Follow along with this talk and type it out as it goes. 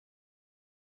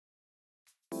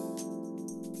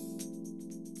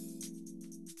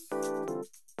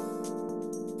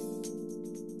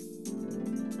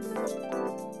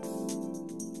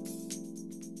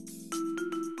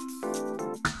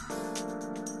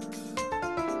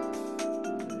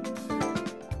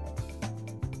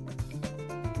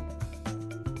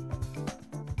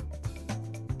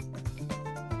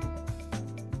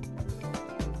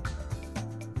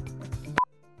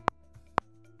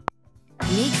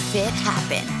Make fit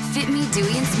happen. Fit Me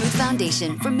Dewy and Smooth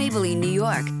Foundation from Maybelline, New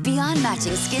York. Beyond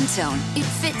matching skin tone, it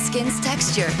fits skin's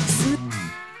texture. Smooth,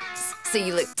 so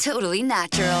you look totally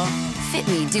natural. Fit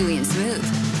Me Dewy and Smooth.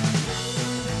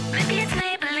 Maybe it's Maybelline.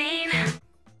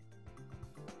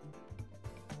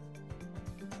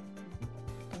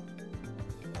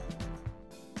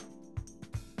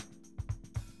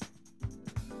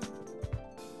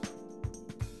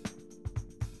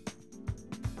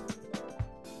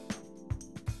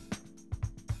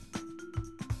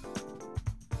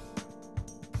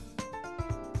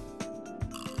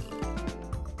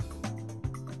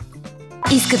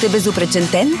 Искате безупречен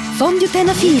тен? Фондютен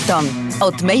Afifinitone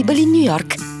от Maybelline, Ню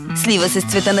Йорк. Слива се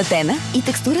с цвета на тена и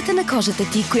текстурата на кожата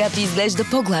ти, която изглежда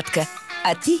по-гладка.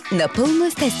 А ти напълно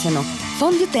естествено.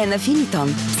 Фондютен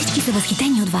Afifinitone. Всички са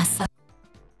възхитени от вас.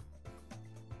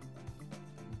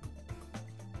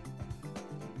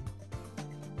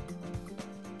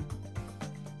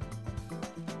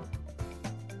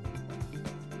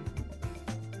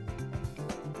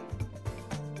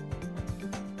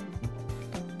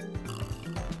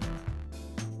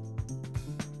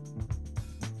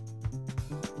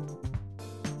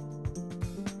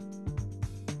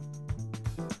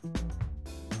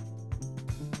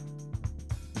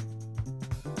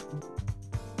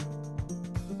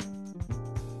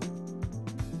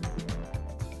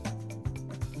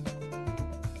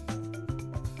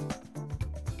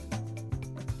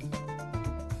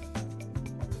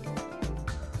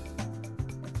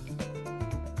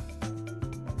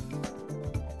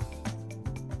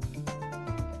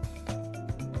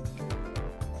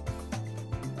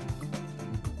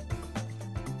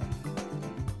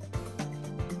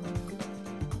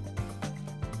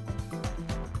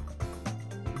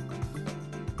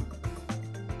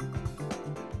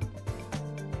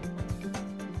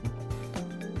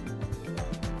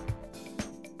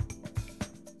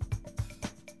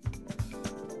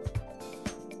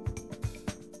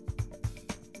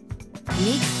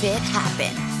 Make fit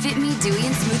happen. Fit Me Dewy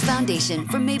and Smooth Foundation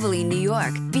from Maybelline, New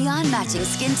York. Beyond matching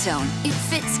skin tone, it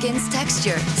fits skin's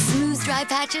texture. Smooths dry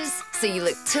patches, so you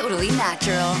look totally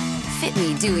natural. Fit Me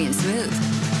Dewy and Smooth.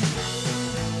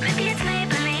 Maybe it's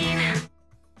Maybelline.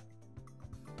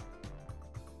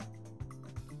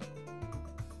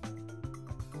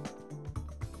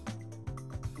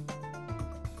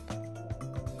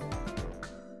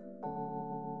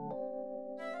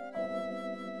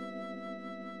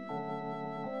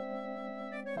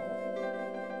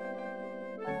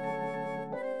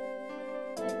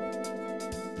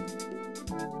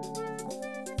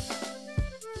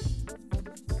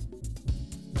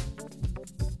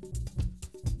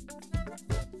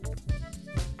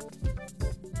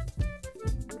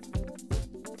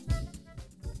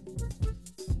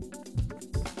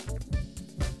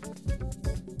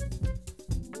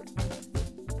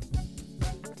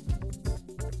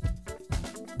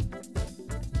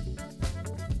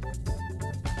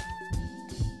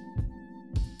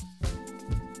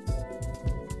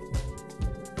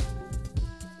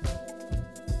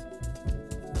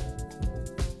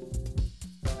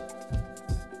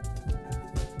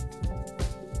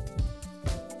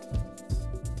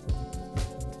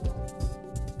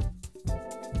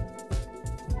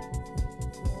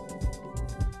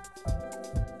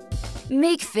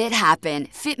 Make fit happen.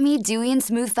 Fit Me Dewy and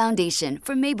Smooth Foundation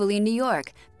from Maybelline, New York.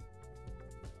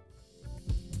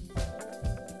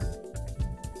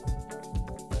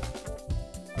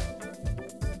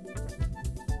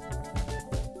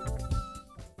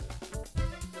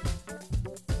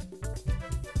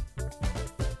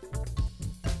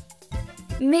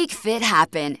 Make fit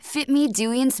happen. Fit Me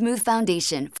Dewy and Smooth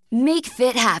Foundation. Make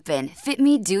fit happen. Fit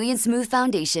Me Dewy and Smooth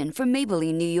Foundation from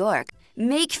Maybelline, New York.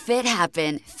 Make fit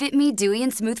happen. Fit Me Dewy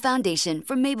and Smooth Foundation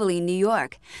from Maybelline, New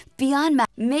York.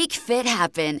 Make fit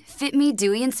happen. Fit Me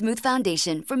Dewy and Smooth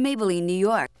Foundation from Maybelline, New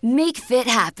York. Make fit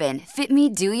happen. Fit Me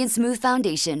Dewy and Smooth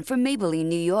Foundation from Maybelline,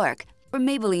 New York. From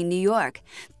Maybelline, New York.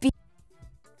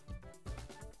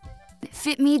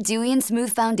 Fit Me Dewy and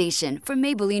Smooth Foundation from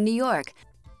Maybelline, New York.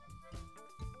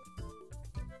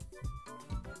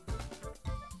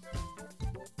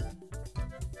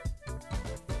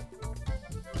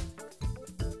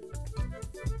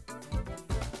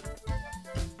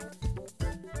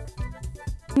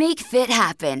 Make fit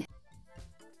happen.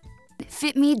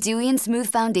 Fit Me Dewy and Smooth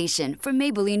Foundation from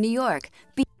Maybelline, New York.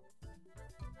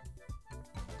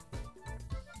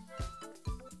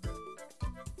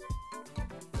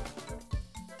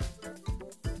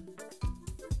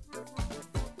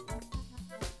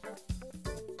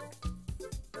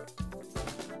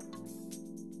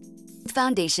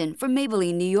 Foundation from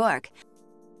Maybelline, New York.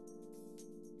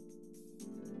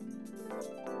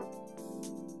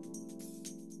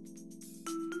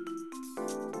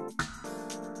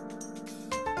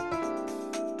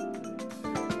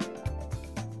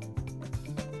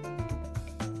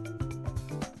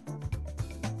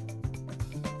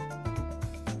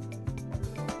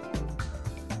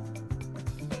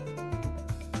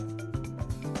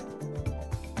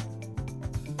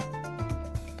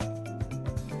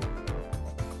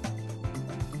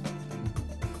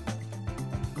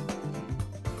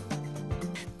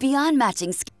 beyond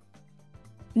matching skin.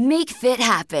 Make fit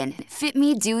happen. Fit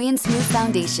Me Dewy and Smooth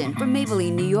Foundation from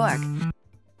Maybelline, New York.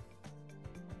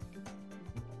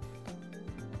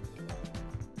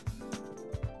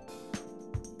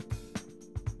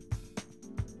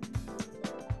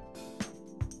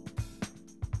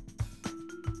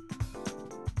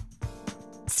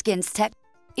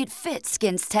 It fits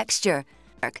skin's texture.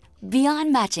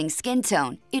 Beyond matching skin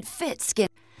tone, it fits skin.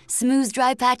 Smooth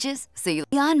dry patches, so you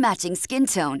beyond matching skin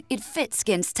tone, it fits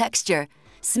skin's texture.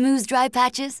 Smooth dry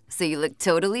patches, so you look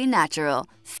totally natural.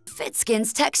 Fit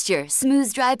skin's texture,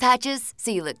 smooth dry patches,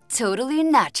 so you look totally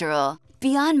natural.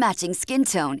 Beyond matching skin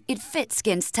tone, it fits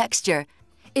skin's texture.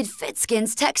 It fits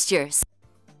skin's texture.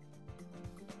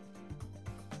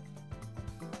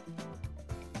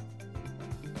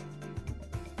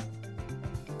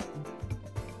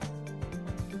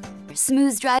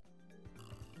 Smooth dry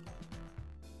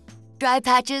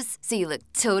patches, so you look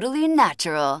totally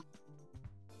natural.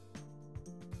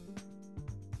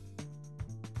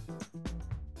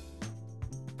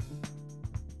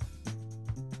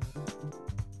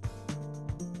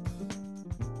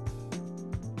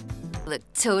 Look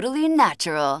totally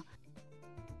natural.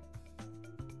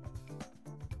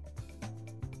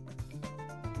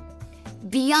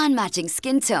 Beyond matching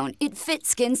skin tone, it fits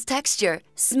skin's texture.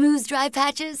 Smooth dry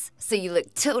patches, so you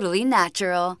look totally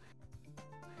natural.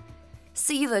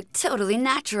 So you look totally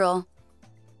natural.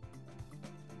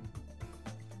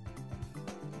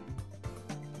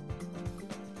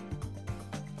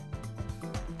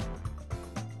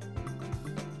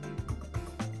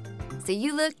 So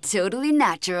you look totally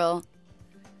natural.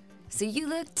 So you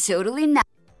look totally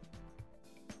natural.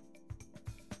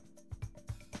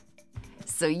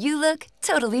 So you look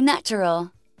totally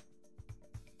natural.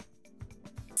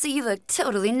 So you look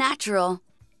totally natural.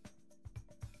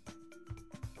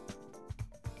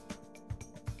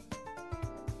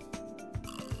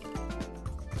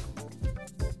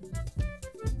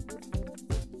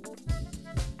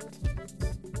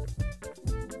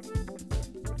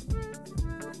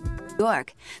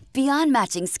 York. Beyond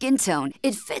matching skin tone,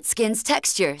 it fits skin's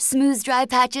texture. Smooth dry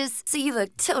patches, so you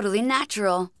look totally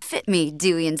natural. Fit Me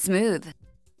Dewy and Smooth.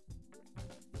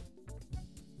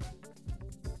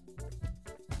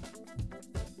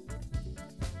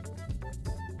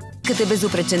 Искате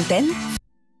безупречен тен?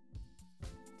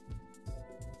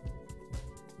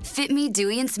 Fit Me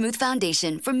Dewy and Smooth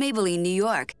Foundation from Maybelline, New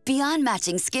York. Beyond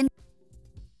matching skin.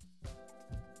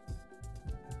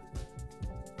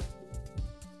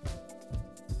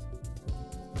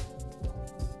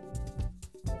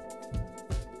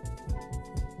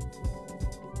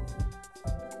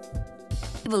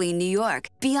 Maybelline, New York.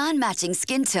 Beyond matching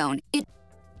skin tone, it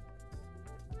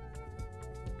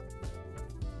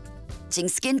matching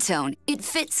skin tone, it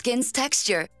fits skin's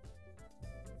texture.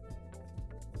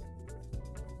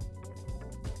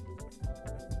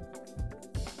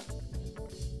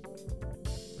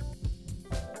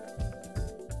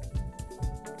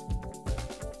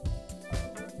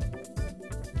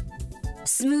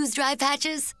 Smooth dry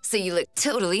patches, so you look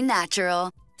totally natural.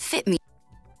 Fit Me.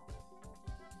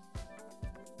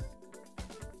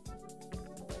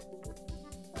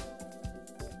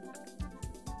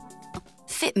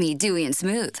 Fit Me Dewy and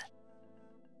Smooth.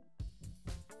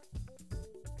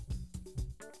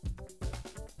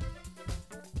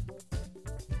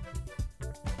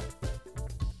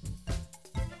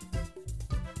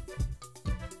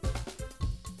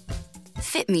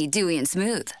 Fit Me Dewy and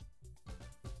Smooth.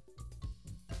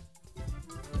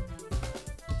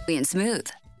 Dewy and Smooth.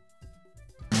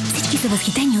 Всички са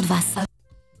възхитени от вас.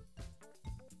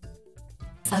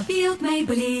 Вие от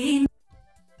Maybelline.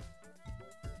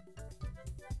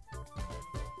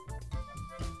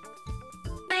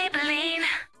 Maybelline.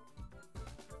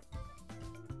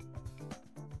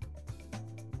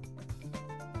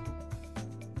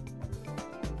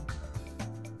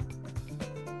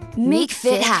 Make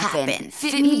fit happen.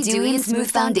 Fit Me Dewy and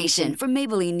Smooth Foundation from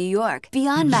Maybelline, New York.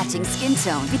 Beyond matching skin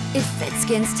tone, it fits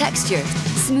skin's texture.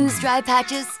 Smooth dry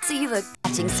patches, so you look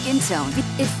matching skin tone.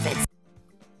 It fits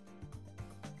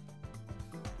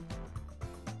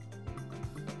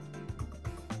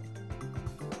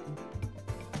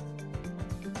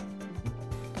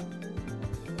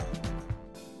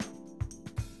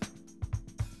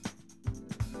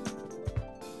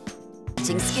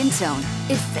matching skin tone.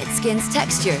 It fits skin's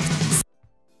texture.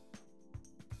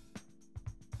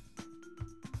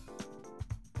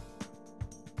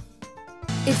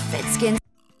 It fits skin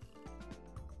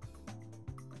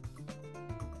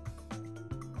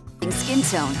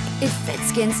tone. It fits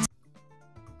skin's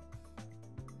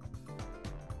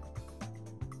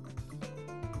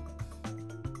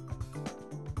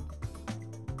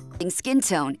skin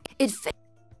tone. It fits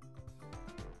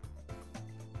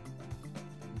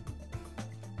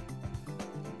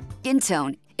skin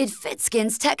tone. It fits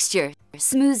skin's texture.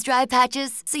 Smooths dry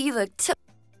patches so you look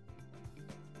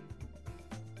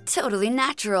totally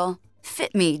natural.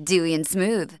 Fit Me Dewy and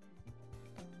Smooth.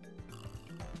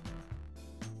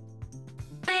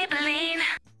 Maybelline.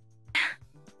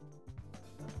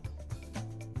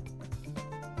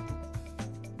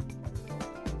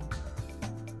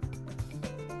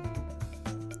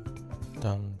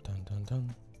 Dun, dun, dun,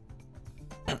 dun.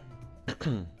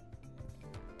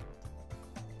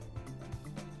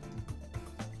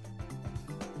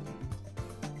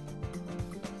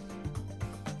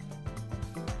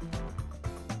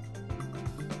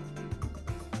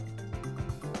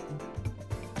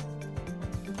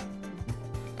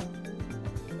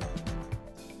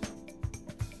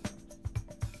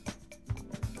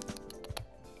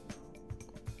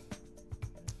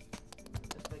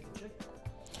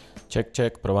 Check,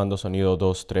 check, probando sonido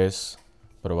 2, 3,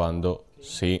 probando,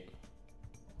 sí.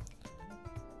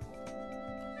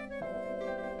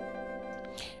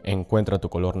 Encuentra tu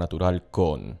color natural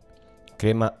con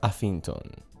crema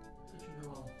Afifinitone.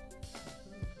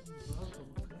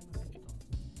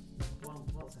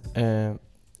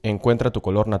 Encuentra tu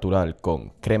color natural con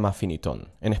crema Afifinitone.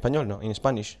 En español, ¿no? En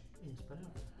Spanish.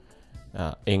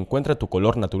 Encuentra tu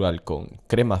color natural con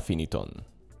crema Afifinitone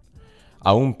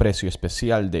a un precio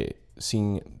especial de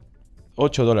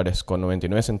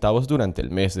 $8.99 durante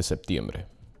el mes de septiembre.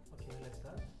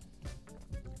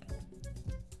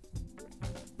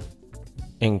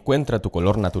 Encuentra tu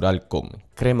color natural con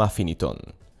crema Afifinitone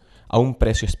a un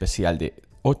precio especial de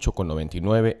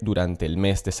 $8.99 durante el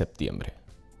mes de septiembre.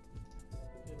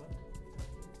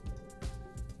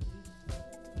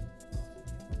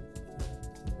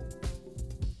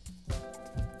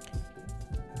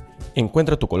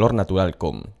 Encuentra tu color natural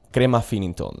con crema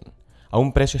Afifinitone a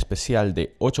un precio especial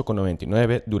de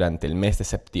 $8.99 durante el mes de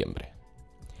septiembre.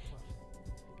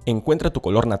 Encuentra tu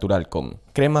color natural con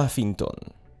crema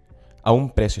Afifinitone a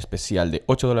un precio especial de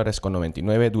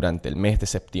 $8.99 durante el mes de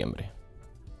septiembre.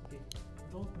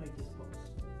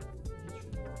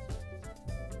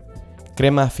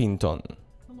 Crema Afifinitone.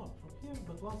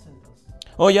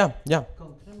 Oh, ya.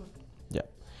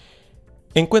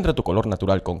 Encuentra tu color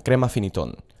natural con crema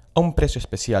Afifinitone a un precio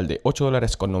especial de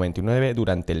 $8.99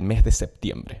 durante el mes de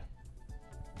septiembre.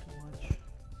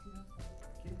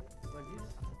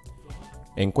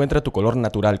 Encuentra tu color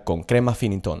natural con crema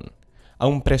Afifinitone a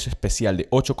un precio especial de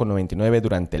 $8.99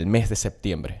 durante el mes de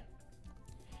septiembre.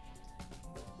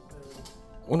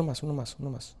 Uno más.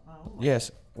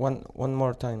 Yes, one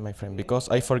more time, my friend, because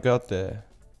I forgot the...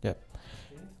 Yeah.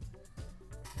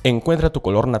 Encuentra tu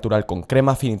color natural con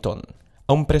crema Afifinitone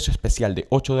a un precio especial de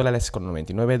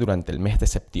 $8.99 durante el mes de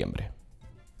septiembre.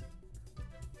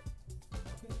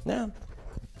 Yeah.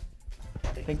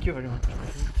 Thank you very much.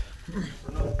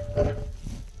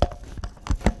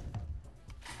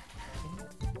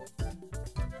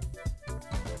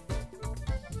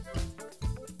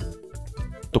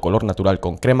 Tu color natural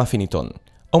con crema Afifinitone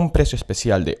a un precio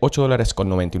especial de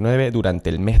 $8.99 durante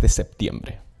el mes de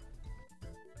septiembre.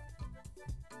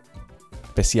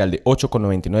 Especial de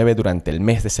 $8.99 durante el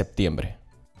mes de septiembre.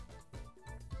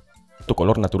 Tu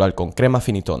color natural con crema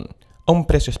Afifinitone a un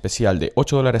precio especial de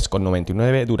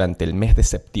 $8.99 durante el mes de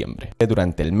septiembre.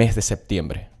 Durante el mes de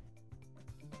septiembre.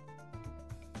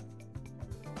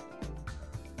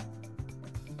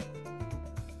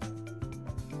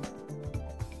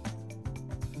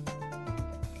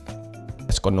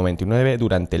 Con 99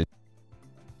 durante el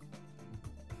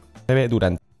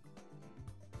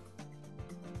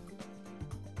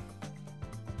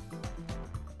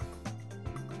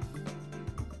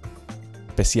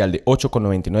especial de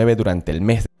 $8.99 durante el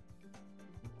mes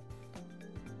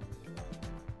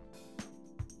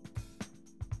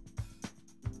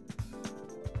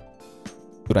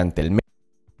durante el mes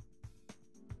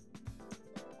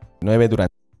 9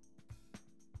 durante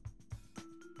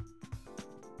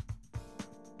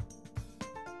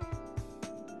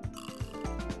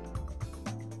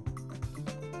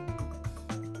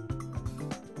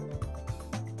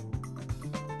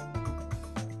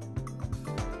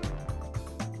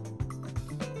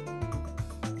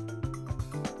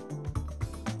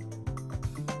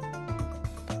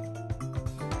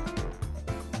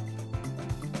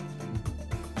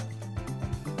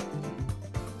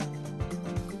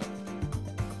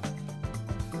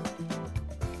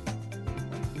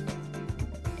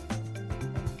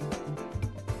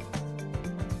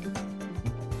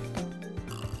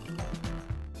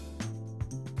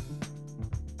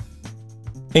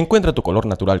Encuentra tu color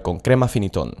natural con crema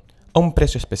Afifinitone a un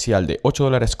precio especial de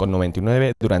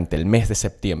 $8.99 durante el mes de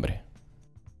septiembre.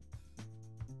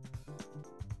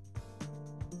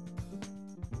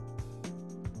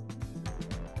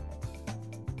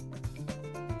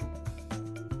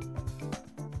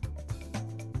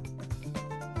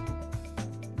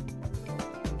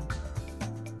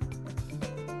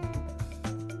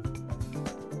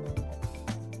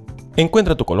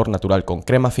 Encuentra tu color natural con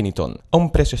crema Afifinitone a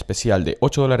un precio especial de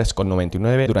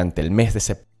 $8.99 durante el mes de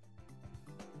septiembre.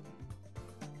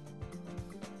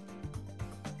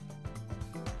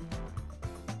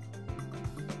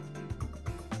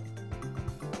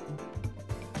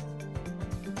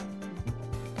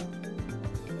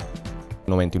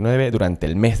 Durante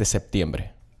el mes de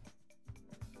septiembre.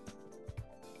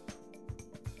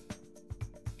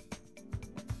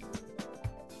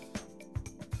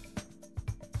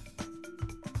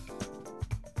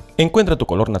 Encuentra tu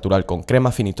color natural con crema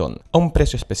Afifinitone a un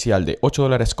precio especial de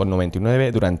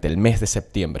 $8.99 durante el mes de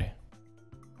septiembre.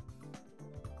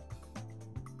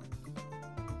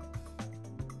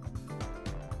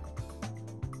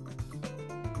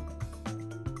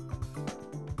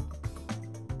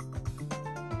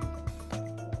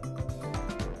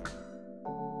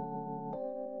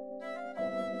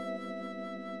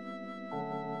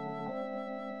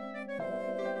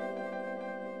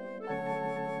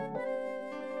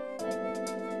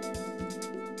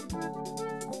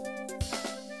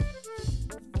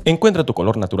 Encuentra tu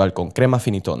color natural con crema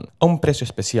Afifinitone a un precio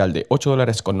especial de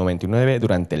 $8.99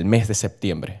 durante el mes de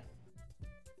septiembre.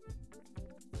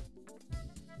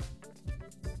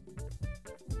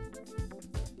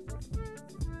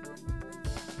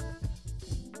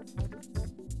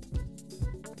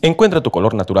 Encuentra tu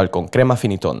color natural con crema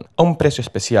Afifinitone a un precio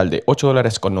especial de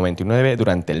 $8.99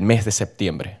 durante el mes de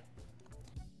septiembre.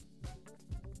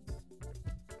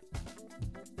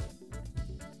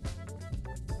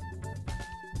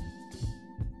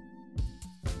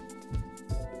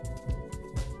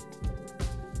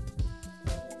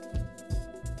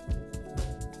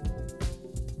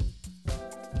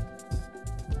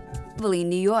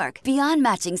 New York. Beyond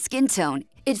matching skin tone,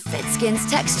 it fits skin's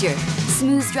texture.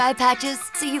 Smooth, dry patches,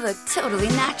 so you look totally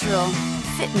natural.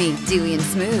 Fit Me Dewy and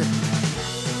Smooth.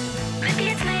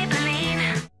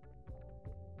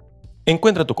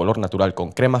 Encuentra tu color natural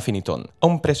con crema Afifinitone a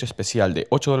un precio especial de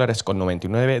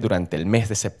 $8.99 durante el mes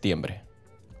de septiembre.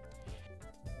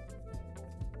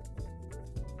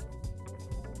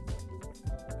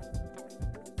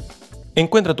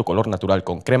 Encuentra tu color natural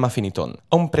con crema Afifinitone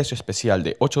a un precio especial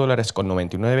de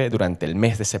 $8.99 durante el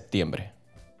mes de septiembre.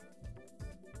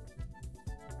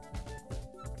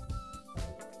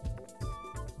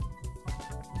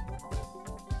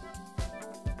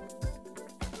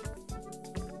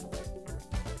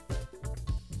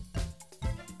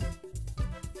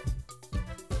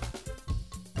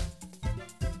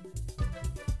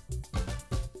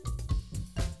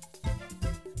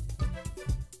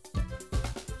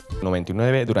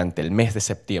 Durante el mes de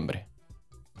septiembre.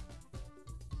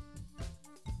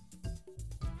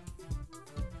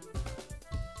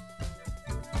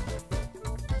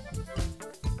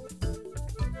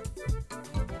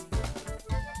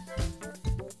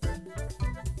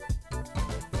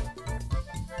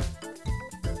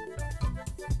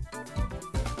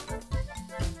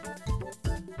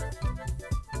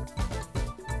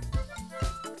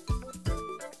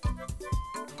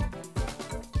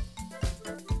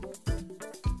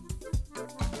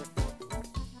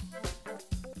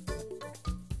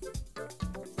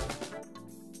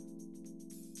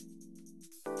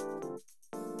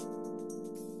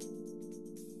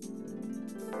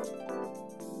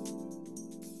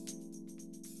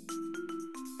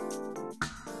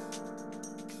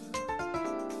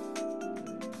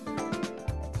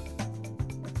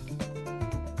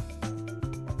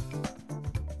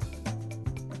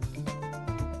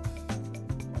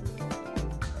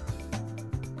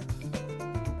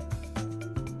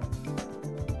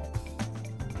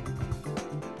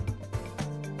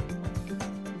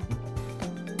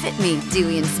 Fit Me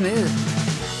Dewy and Smooth.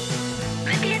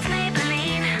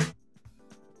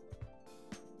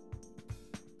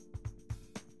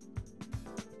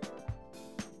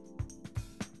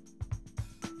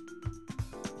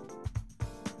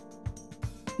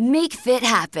 Make fit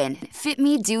happen. Fit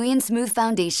Me Dewy and Smooth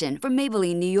Foundation from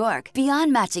Maybelline, New York.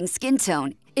 Beyond matching skin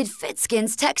tone, it fits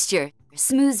skin's texture.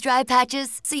 Smooth, dry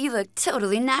patches, so you look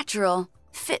totally natural.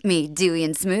 Fit Me Dewy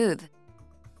and Smooth.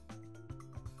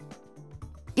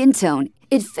 Skin tone,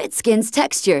 it fits skin's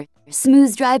texture.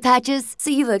 Smooth, dry patches, so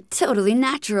you look totally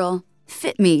natural.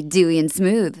 Fit Me Dewy and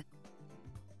Smooth.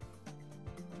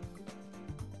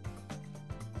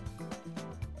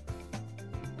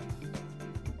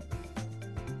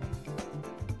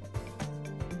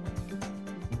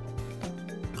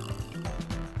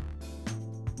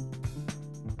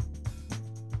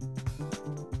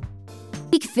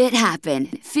 Make Fit Happen.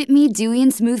 Fit Me Dewy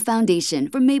and Smooth Foundation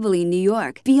from Maybelline, New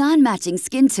York. Beyond matching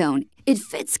skin tone, it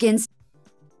fits skin's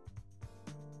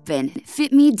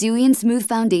Fit Me Dewy and Smooth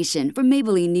Foundation from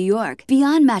Maybelline, New York.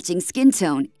 Beyond matching skin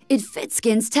tone, it fits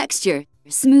skin's texture.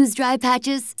 Smooths dry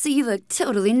patches so you look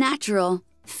totally natural.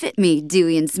 Fit Me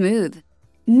Dewy and Smooth.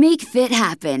 Make Fit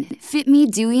Happen. Fit Me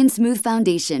Dewy and Smooth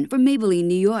Foundation from Maybelline,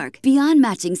 New York. Beyond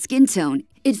matching skin tone,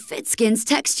 it fits skin's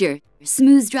texture.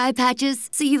 Smooths dry patches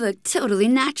so you look totally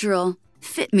natural.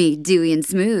 Fit Me Dewy and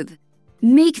Smooth.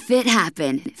 Make Fit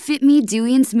Happen. Fit Me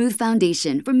Dewy and Smooth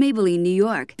Foundation from Maybelline, New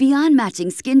York. Beyond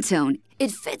matching skin tone, it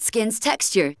fits skin's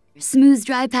texture. Smooths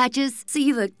dry patches so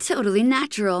you look totally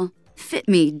natural. Fit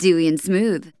Me Dewy and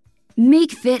Smooth.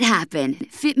 Make Fit Happen.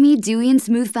 Fit Me Dewy and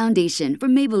Smooth Foundation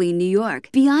from Maybelline, New York.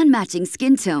 Beyond matching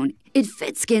skin tone, it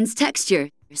fits skin's texture.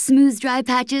 Smooths dry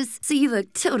patches so you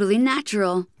look totally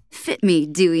natural. Fit Me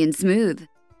Dewy and Smooth.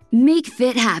 Make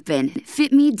Fit Happen.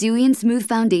 Fit Me Dewy and Smooth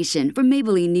Foundation from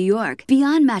Maybelline, New York.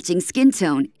 Beyond matching skin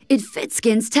tone, it fits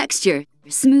skin's texture.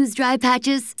 Smooths dry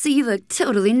patches so you look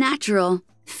totally natural.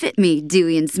 Fit Me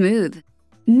Dewy and Smooth.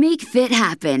 Make Fit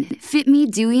Happen. Fit Me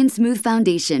Dewy and Smooth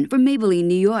Foundation from Maybelline,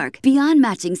 New York. Beyond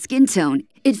matching skin tone,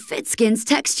 it fits skin's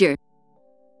texture.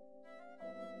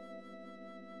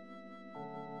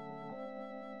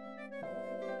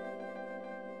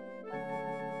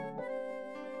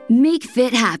 Make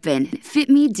Fit Happen. Fit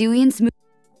Me Dewy and Smooth.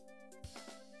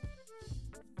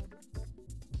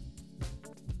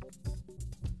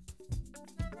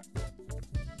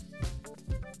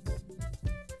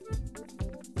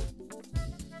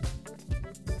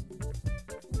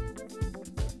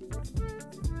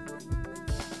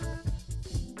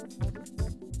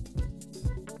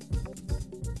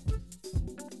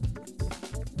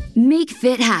 Make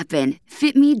Fit Happen.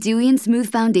 Fit Me Dewy and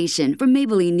Smooth Foundation from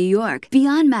Maybelline, New York.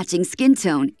 Beyond matching skin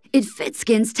tone, it fits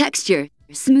skin's texture.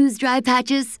 Smooths dry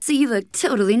patches so you look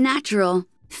totally natural.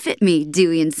 Fit Me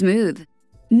Dewy and Smooth.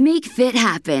 Make Fit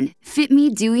Happen. Fit Me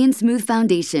Dewy and Smooth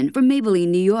Foundation from Maybelline,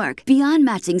 New York. Beyond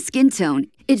matching skin tone,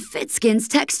 it fits skin's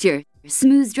texture.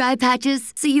 Smooths dry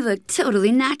patches so you look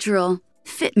totally natural.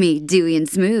 Fit Me Dewy and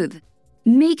Smooth.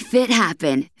 Make Fit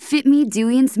Happen. Fit Me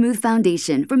Dewy and Smooth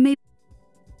Foundation from Maybelline.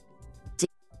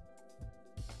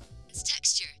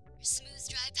 Texture. Smooths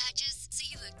dry patches so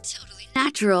you look totally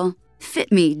natural.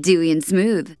 Fit Me Dewy and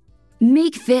Smooth.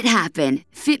 Make Fit Happen.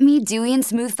 Fit Me Dewy and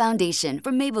Smooth Foundation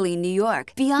from Maybelline, New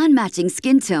York. Beyond matching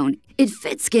skin tone, it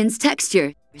fits skin's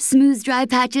texture. Smooths dry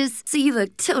patches so you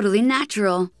look totally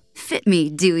natural. Fit Me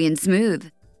Dewy and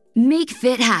Smooth. Make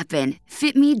Fit Happen.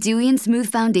 Fit Me Dewy and Smooth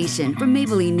Foundation from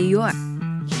Maybelline, New York.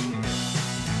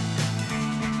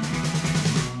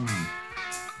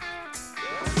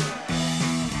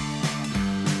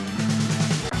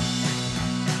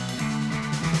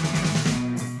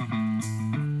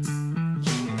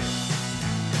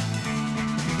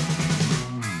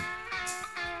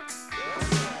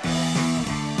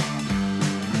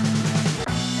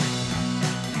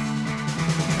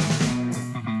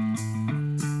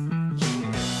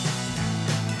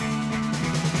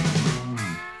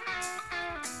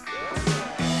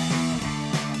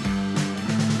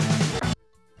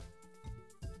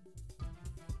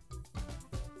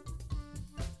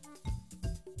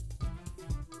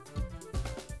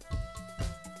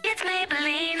 It's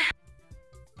Maybelline.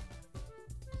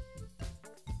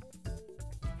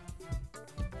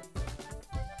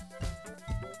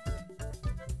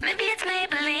 Maybe it's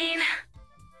Maybelline.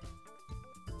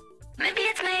 Maybe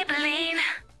it's Maybelline.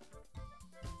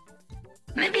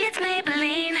 Maybe it's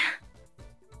Maybelline.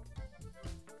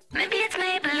 Maybe it's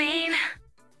Maybelline.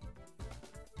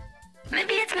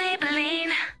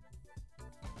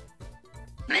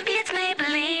 Maybe it's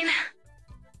Maybelline.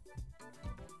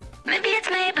 Maybe it's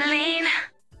Maybelline.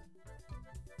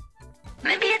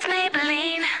 Maybe it's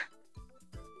Maybelline.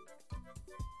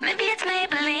 Maybe it's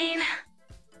Maybelline.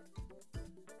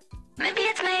 Maybe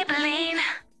it's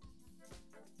Maybelline.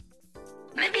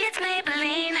 Maybe it's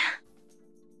Maybelline.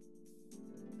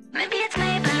 Maybe it's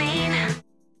Maybelline.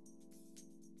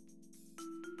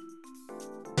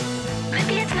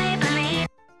 Maybe it's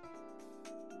Maybelline.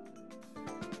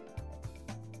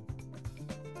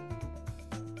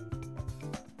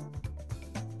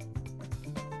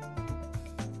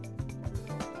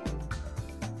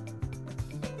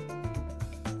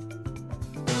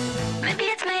 Maybe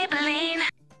it's Maybelline. Maybe it's Maybelline.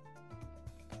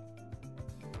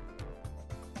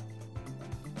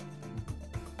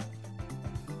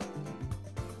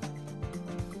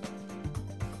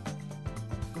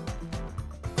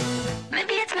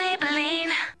 Maybe it's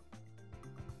Maybelline.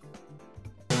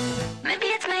 Maybe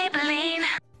it's Maybelline.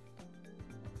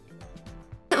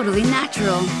 Totally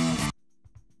natural.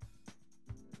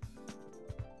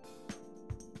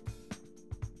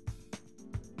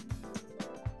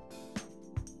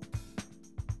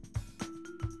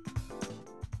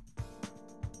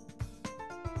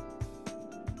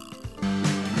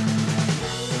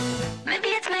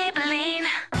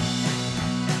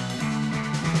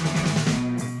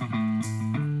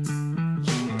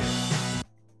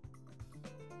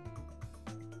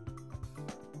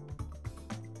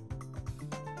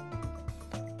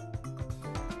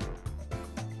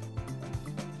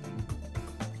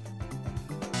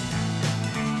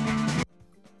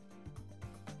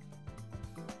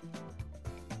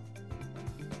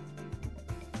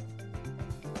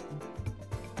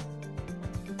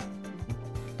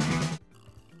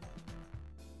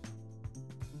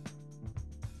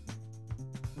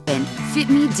 Fit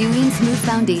Me Dewy and Smooth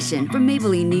Foundation from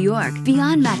Maybelline, New York.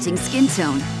 Beyond matching skin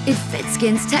tone, it fits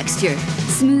skin's texture.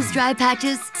 Smooths dry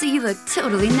patches so you look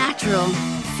totally natural.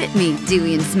 Fit Me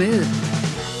Dewy and Smooth.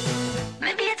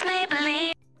 Maybe it's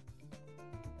Maybelline.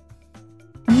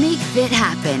 Make fit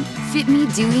happen. Fit Me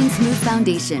Dewy and Smooth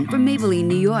Foundation from Maybelline,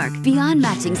 New York. Beyond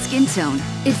matching skin tone,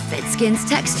 it fits skin's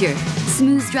texture.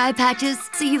 Smooths dry patches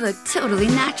so you look totally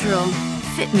natural.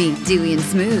 Fit Me Dewy and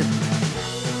Smooth.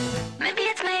 Maybe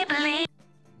it's Maybelline.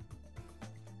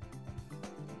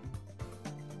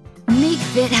 Make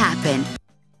fit happen.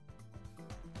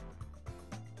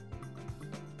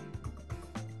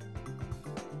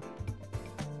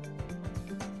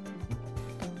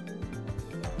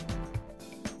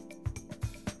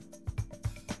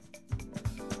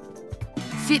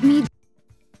 Fit Me.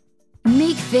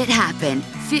 Make fit happen.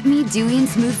 Fit Me Dewy and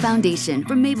Smooth Foundation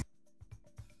from Maybelline.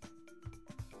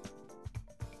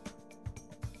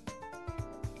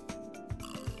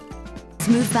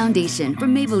 Smooth Foundation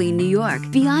from Maybelline, New York.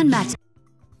 Beyond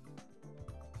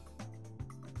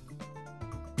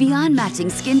matching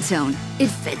skin tone, it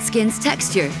fits skin's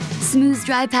texture. Smooths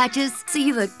dry patches so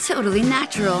you look totally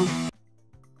natural.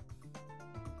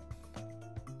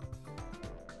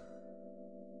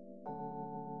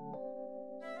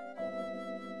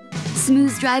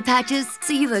 Smooths dry patches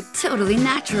so you look totally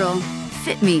natural.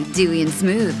 Fit Me Dewy and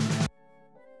Smooth.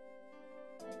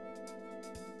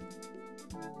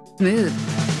 Smooth.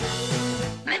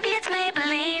 Maybe it's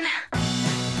Maybelline.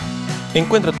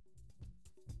 Encuentra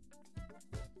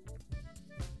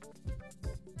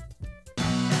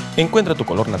Encuentra tu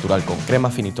color natural con crema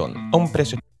Afifinitone a un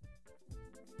precio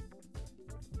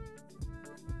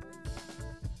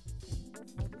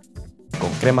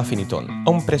crema Afifinitone a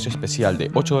un precio especial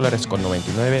de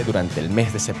 $8.99 durante el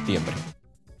mes de septiembre.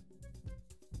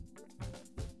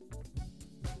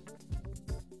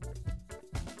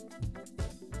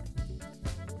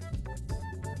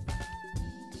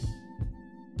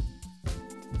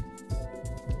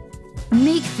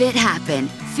 Make fit happen.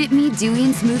 Fit Me Dewy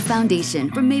and Smooth Foundation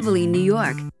from Maybelline, New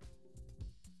York.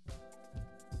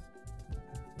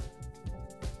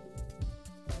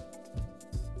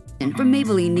 From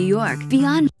Maybelline, New York.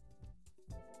 Beyond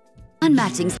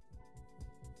matching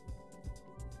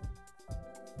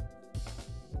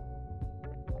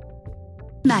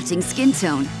skin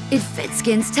tone, it fits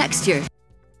skin's texture.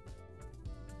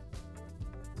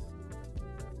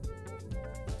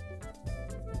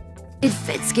 It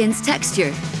fits skin's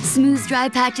texture. Smooths dry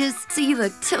patches so you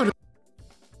look totally.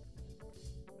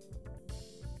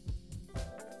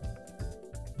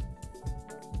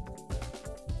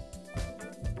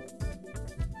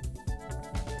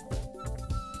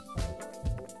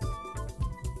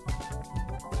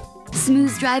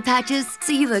 Smooths dry patches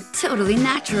so you look totally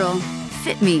natural.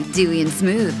 Fit Me Dewy and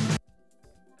Smooth.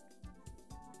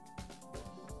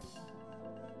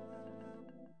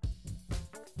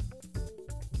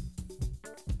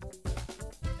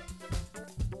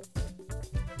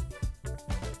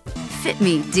 Fit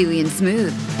Me Dewy and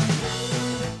Smooth.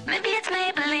 Maybe it's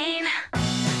Maybelline.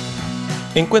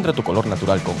 Encuentra tu color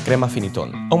natural con crema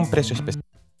Afifinitone a un precio especial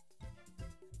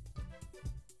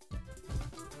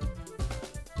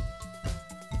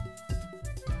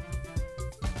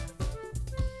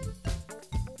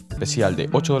de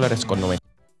 $8.99.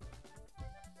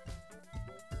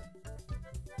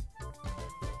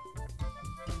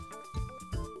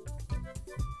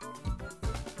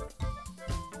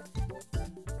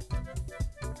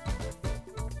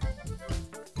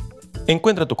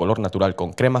 Encuentra tu color natural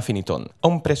con crema Afifinitone a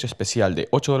un precio especial de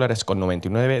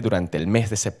 $8.99 durante el mes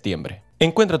de septiembre.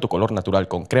 Encuentra tu color natural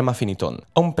con crema Afifinitone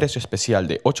a un precio especial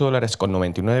de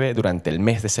 $8.99 durante el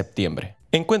mes de septiembre.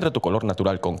 Encuentra tu color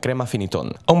natural con crema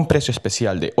Afifinitone a un precio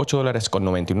especial de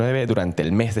 $8.99 durante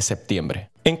el mes de septiembre.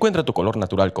 Encuentra tu color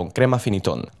natural con crema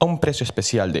Afifinitone a un precio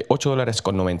especial de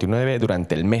 $8.99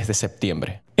 durante el mes de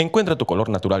septiembre. Encuentra tu color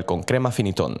natural con crema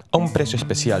Afifinitone a un precio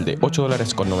especial de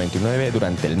 $8.99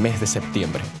 durante el mes de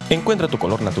septiembre. Encuentra tu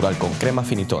color natural con crema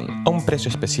Afifinitone a un precio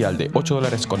especial de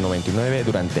 $8.99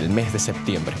 durante el mes de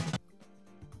septiembre.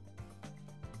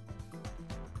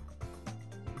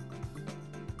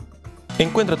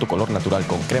 Encuentra tu color natural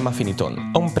con crema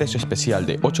Afifinitone a un precio especial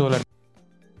de $8.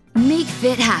 Make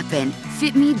fit happen.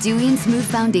 Fit Me Dewy and Smooth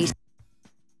Foundation.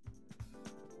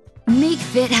 Make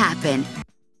fit happen.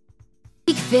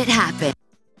 Make fit happen.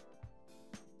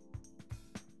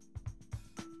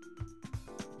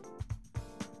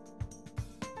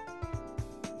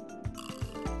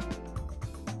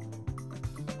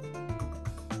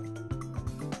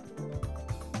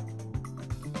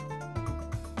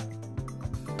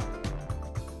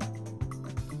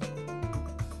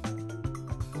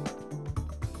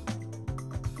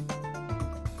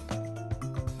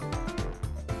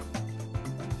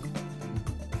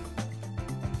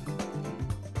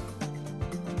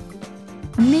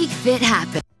 Make fit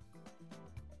happen.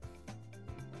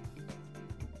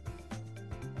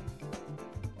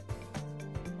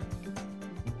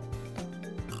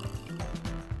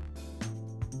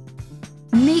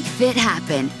 Make fit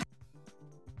happen.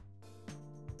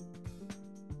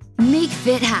 Make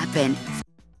fit happen.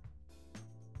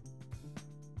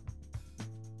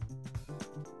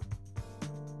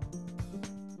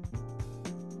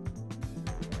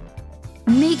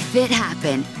 Make fit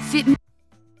happen.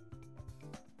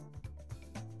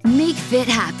 Make fit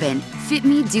happen. Fit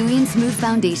Me Dewy and Smooth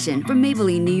Foundation from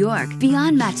Maybelline, New York.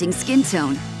 Beyond matching skin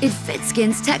tone, it fits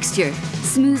skin's texture.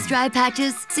 Smooths dry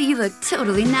patches so you look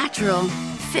totally natural.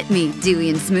 Fit Me Dewy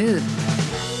and Smooth.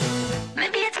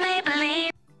 Maybe it's Maybelline.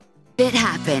 Fit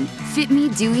happen. Fit Me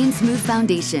Dewy and Smooth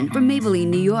Foundation from Maybelline,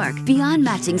 New York. Beyond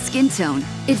matching skin tone,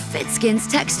 it fits skin's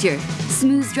texture.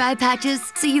 Smooths dry patches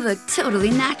so you look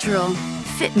totally natural.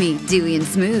 Fit Me Dewy and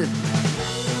Smooth.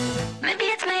 Maybe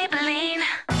it's Maybelline.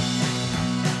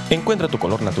 Encuentra tu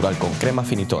color natural con crema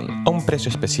Afifinitone a un precio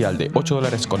especial de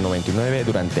 $8.99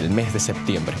 durante el mes de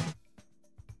septiembre.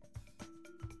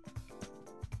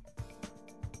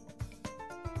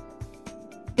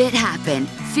 Fit happen.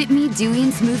 Fit Me Dewy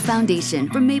and Smooth Foundation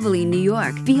from Maybelline, New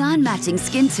York. Beyond matching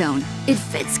skin tone, it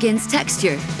fits skin's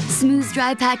texture. Smooths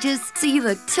dry patches so you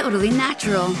look totally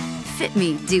natural. Fit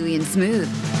Me Dewy and Smooth.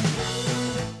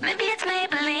 Maybe it's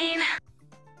Maybelline.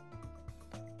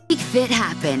 Make fit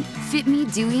happen. Fit Me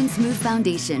Dewy and Smooth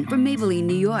Foundation from Maybelline,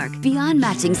 New York. Beyond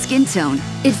matching skin tone,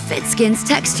 it fits skin's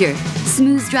texture.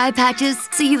 Smooths dry patches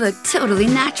so you look totally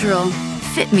natural.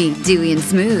 Fit Me Dewy and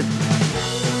Smooth.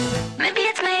 Maybe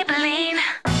it's Maybelline.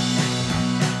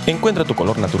 Encuentra tu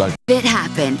color natural. Fit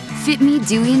happen. Fit Me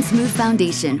Dewy and Smooth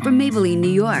Foundation from Maybelline, New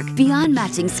York. Beyond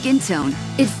matching skin tone,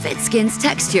 it fits skin's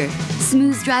texture.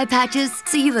 Smooths dry patches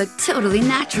so you look totally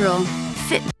natural.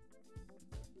 Fit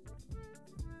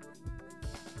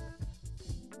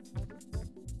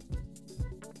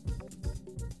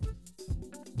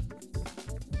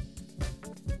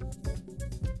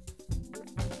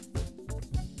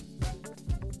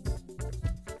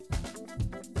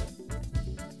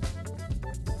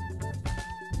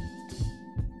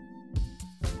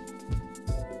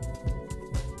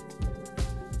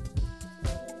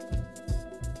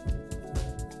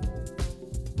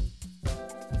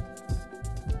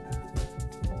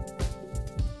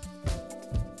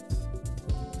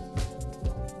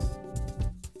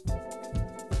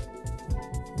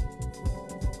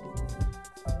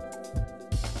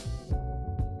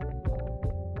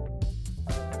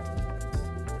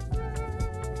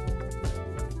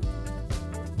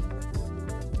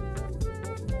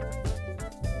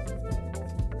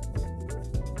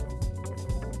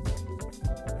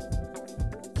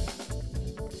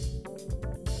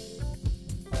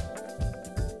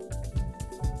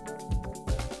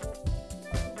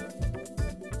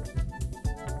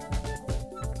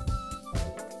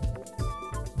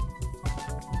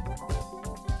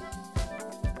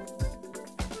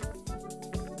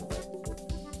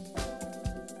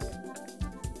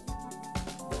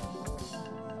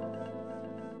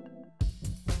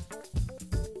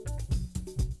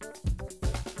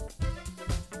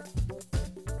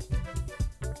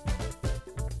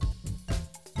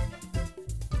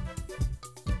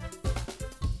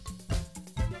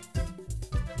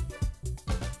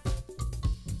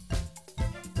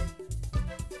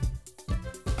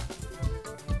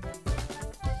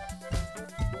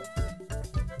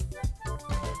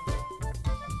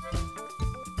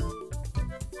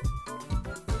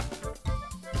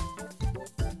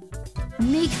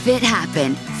Make fit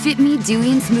happen. Fit Me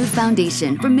Dewy and Smooth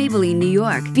Foundation from Maybelline, New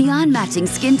York. Beyond matching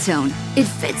skin tone, it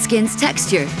fits skin's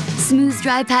texture. Smooths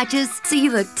dry patches so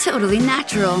you look totally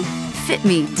natural. Fit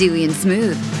Me Dewy and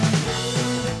Smooth.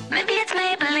 Maybe it's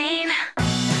Maybelline.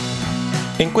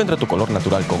 Encuentra tu color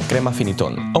natural con crema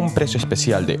Afifinitone a un precio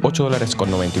especial de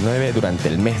 $8.99 durante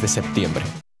el mes de septiembre.